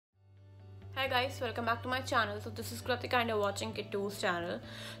Hi guys, welcome back to my channel. So this is Kritika and you're watching Kittu's channel.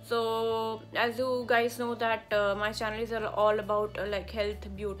 So as you guys know that my channel is all about like health,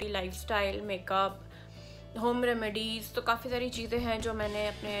 beauty, lifestyle, makeup, home remedies. तो काफ़ी सारी चीज़ें हैं जो मैंने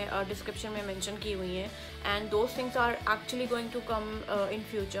अपने description में mention की हुई हैं and those things are actually going to come in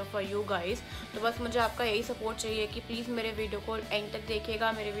future for you guys. तो बस मुझे आपका यही सपोर्ट चाहिए कि प्लीज़ मेरे वीडियो को एंड तक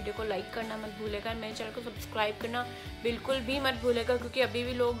देखिएगा, मेरे वीडियो को लाइक करना मत भूलेगा, मेरे चैनल को सब्सक्राइब करना बिल्कुल भी मत भूलेगा, क्योंकि अभी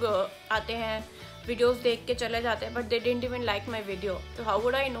भी लोग आते हैं वीडियोस देख के चले जाते हैं but they didn't even like my video. तो how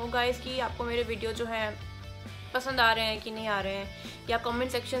would I know guys कि आपको मेरे वीडियो जो हैं पसंद आ रहे हैं कि नहीं आ रहे हैं, या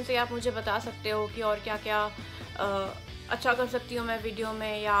कमेंट सेक्शन से आप मुझे बता सकते हो कि और क्या क्या अच्छा कर सकती हूँ मैं वीडियो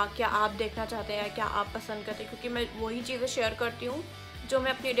में, या क्या आप देखना चाहते हैं, क्या आप पसंद करते हैं, क्योंकि मैं वही चीज़ें शेयर करती हूँ जो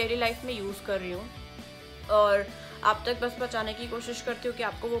मैं अपनी डेली लाइफ में यूज़ कर रही हूँ और आप तक बस पहुँचाने की कोशिश करती हूँ कि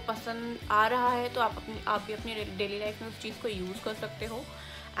आपको वो पसंद आ रहा है तो आप भी अपनी डेली लाइफ में उस चीज़ को यूज़ कर सकते हो.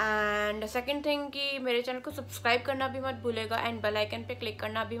 एंड सेकंड थिंग कि मेरे चैनल को सब्सक्राइब करना भी मत भूलेगा एंड बेल आइकन पे क्लिक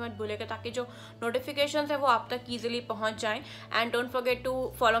करना भी मत भूलेगा, ताकि जो नोटिफिकेशंस है वो आप तक ईजिली पहुंच जाएं. And don't forget to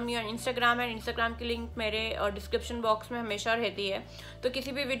follow me on Instagram, and Instagram की लिंक मेरे डिस्क्रिप्शन बॉक्स में हमेशा रहती है. तो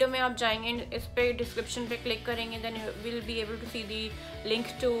किसी भी वीडियो में आप जाएंगे, इस पर डिस्क्रिप्शन पे क्लिक करेंगे, then will be able to C the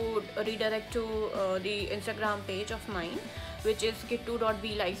link to redirect to the Instagram page of mine which is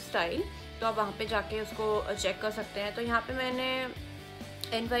kittu.blifestyle. तो आप वहाँ पर जाके उसको चेक कर सकते हैं. तो यहाँ पर मैंने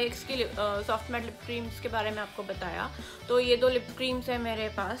NYX की सॉफ्ट मैट लिप क्रीम्स के बारे में आपको बताया. तो ये 2 लिप क्रीम्स हैं मेरे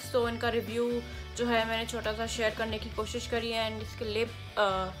पास, तो इनका रिव्यू जो है मैंने छोटा सा शेयर करने की कोशिश करी है. एंड इसके लिप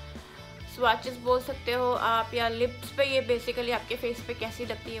स्वाचेस बोल सकते हो आप, या लिप्स पे ये बेसिकली आपके फेस पे कैसी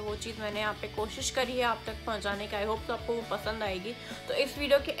लगती है वो चीज़ मैंने यहाँ पे कोशिश करी है आप तक पहुँचाने का. आई होप तो आपको वो पसंद आएगी. तो इस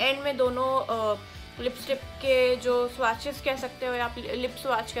वीडियो के एंड में दोनों लिपस्टिक के जो स्वाचेस कह सकते हो या आप लिप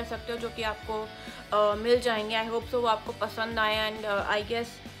स्वाच कह सकते हो जो कि आपको मिल जाएंगे. आई होप सो वो आपको पसंद आए. एंड आई गेस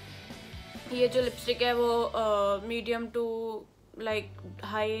ये जो लिपस्टिक है वो medium to like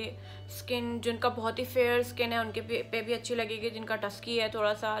high skin, जिनका बहुत ही फेयर स्किन है उनके पे भी अच्छी लगेगी, जिनका टस्की है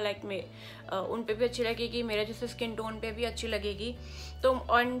थोड़ा सा लाइक उन पे भी अच्छी लगेगी, मेरे जैसे स्किन टोन पे भी अच्छी लगेगी. तो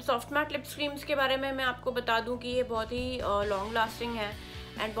on soft matte lip creams के बारे में मैं आपको बता दूं कि ये बहुत ही लॉन्ग लास्टिंग है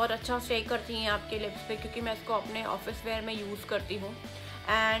एंड बहुत अच्छा स्टे करती हैं आपके लिप्स पे, क्योंकि मैं इसको अपने ऑफिस वेयर में यूज़ करती हूँ.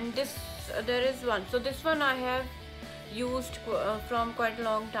 And there is one, so this one I have used from quite a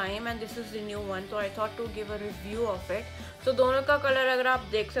long time and this is the new one, so I thought to give a review of it. तो दोनों का colour अगर आप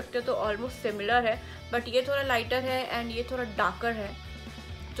देख सकते हो तो almost similar है, बट ये थोड़ा लाइटर है एंड ये थोड़ा डार्कर है.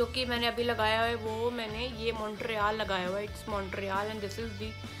 जो कि मैंने अभी लगाया है वो मैंने ये मॉन्ट्रियल लगाया हुआ है, it's Montreal and this is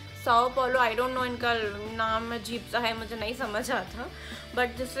the Sao Paulo. I don't know, इनका नाम अजीब सा है, मुझे नहीं समझ आता,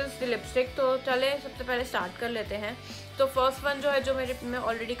 but this is the lipstick. तो चले सबसे पहले स्टार्ट कर लेते हैं. तो फर्स्ट वन जो है जो मैं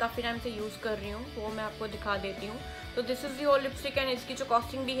ऑलरेडी काफ़ी टाइम से यूज़ कर रही हूँ वो मैं आपको दिखा देती हूँ. तो this is the whole lipstick and इसकी जो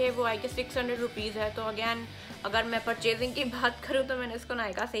कॉस्टिंग भी है वो आई गेस 600 रुपीज़ है. तो अगैन अगर मैं परचेजिंग की बात करूँ तो मैंने इसको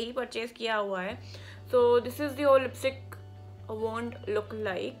नायका से ही परचेज़ किया हुआ है. So this is the whole lipstick won't look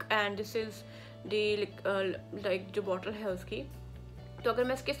like and this is the like जो बॉटल है उसकी. तो अगर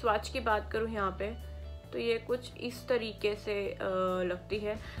मैं इसके स्वाच की बात करूँ यहाँ पे तो ये कुछ इस तरीके से लगती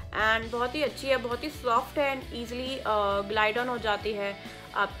है एंड बहुत ही अच्छी है, बहुत ही सॉफ्ट है एंड ईजिली ग्लाइड ऑन हो जाती है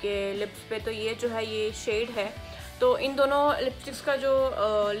आपके लिप्स पे. तो ये जो है ये शेड है. तो इन दोनों लिपस्टिक्स का जो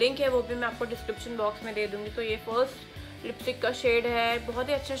लिंक है वो भी मैं आपको डिस्क्रिप्शन बॉक्स में दे दूँगी. तो ये फर्स्ट लिपस्टिक का शेड है, बहुत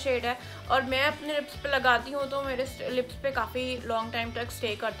ही अच्छा शेड है और मैं अपने लिप्स पे लगाती हूँ तो मेरे लिप्स पे काफ़ी लॉन्ग टाइम तक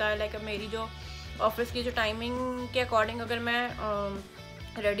स्टे करता है. लाइक मेरी जो ऑफिस की जो टाइमिंग के अकॉर्डिंग अगर मैं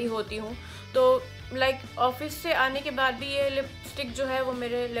रेडी होती हूँ तो लाइक ऑफिस से आने के बाद भी ये लिपस्टिक जो है वो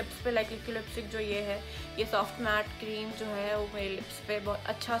मेरे लिप्स पे लाइक लिपस्टिक जो ये है ये सॉफ्ट मैट क्रीम जो है वो मेरे लिप्स पे बहुत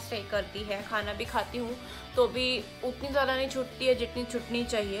अच्छा स्टे करती है. खाना भी खाती हूँ तो भी उतनी ज़्यादा नहीं छूटती है जितनी छूटनी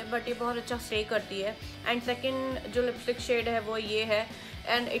चाहिए, बट ये बहुत अच्छा स्टे करती है. एंड सेकंड जो लिपस्टिक शेड है वो ये है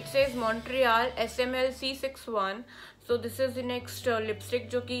and it says Montreal SML C61. So this is the next lipstick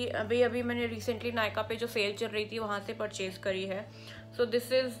जो कि अभी मैंने रिसेंटली नायका पे जो सेल चल रही थी वहाँ से परचेज़ करी है. So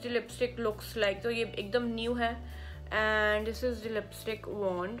this is the lipstick looks like. तो ये एकदम न्यू है and this is the lipstick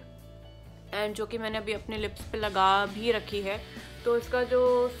wand and जो कि मैंने अभी अपने लिप्स पे लगा भी रखी है. तो इसका जो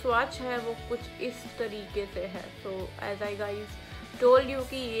स्वाच है वो कुछ इस तरीके से है. So as I guys told you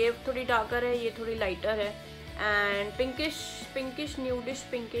कि ये थोड़ी डार्कर है, ये थोड़ी लाइटर है and pinkish nudish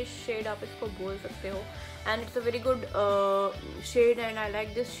pinkish shade आप इसको बोल सकते हो. And it's a very good shade and I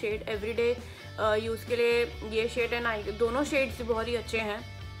like this shade everyday use के लिए. ये शेड एंड दोनों शेड्स बहुत ही अच्छे हैं.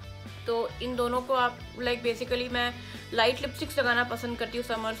 तो इन दोनों को आप लाइक बेसिकली मैं लाइट लिपस्टिक्स लगाना पसंद करती हूँ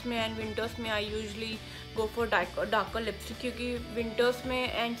समर्स में एंड विंटर्स में. I usually go for darker lipstick, क्योंकि विंटर्स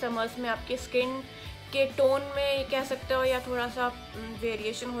में एंड समर्स में आपकी स्किन के टोन में कह सकते हो, या थोड़ा सा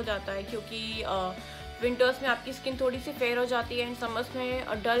वेरिएशन हो जाता है, क्योंकि विंटर्स में आपकी स्किन थोड़ी सी फेयर हो जाती है एंड समर्स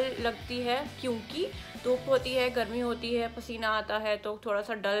में डल लगती है, क्योंकि धूप होती है, गर्मी होती है, पसीना आता है, तो थोड़ा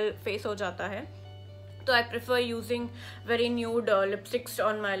सा डल फेस हो जाता है. So I prefer using very nude lipsticks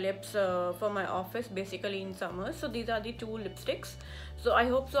on my lips for my office, basically in summer. So these are the two lipsticks. So I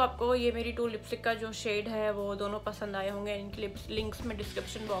hope so आपको ये मेरी 2 लिपस्टिक का जो शेड है वो दोनों पसंद आए होंगे. इनकी लिंक्स मैं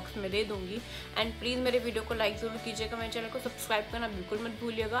डिस्क्रिप्शन बॉक्स में दे दूँगी. एंड प्लीज़ मेरे वीडियो को लाइक ज़रूर कीजिएगा, मेरे चैनल को सब्सक्राइब करना बिल्कुल मत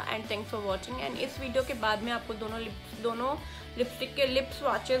भूलिएगा. And thanks for watching. And इस वीडियो के बाद में आपको दोनों लिपस्टिक के लिप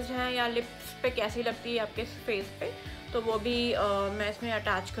स्वॉचेज हैं या लिप्स पे कैसी लगती है आपके फेस पे, तो वो भी मैं इसमें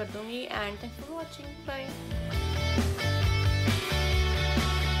अटैच कर दूँगी. And thanks for watching. Bye.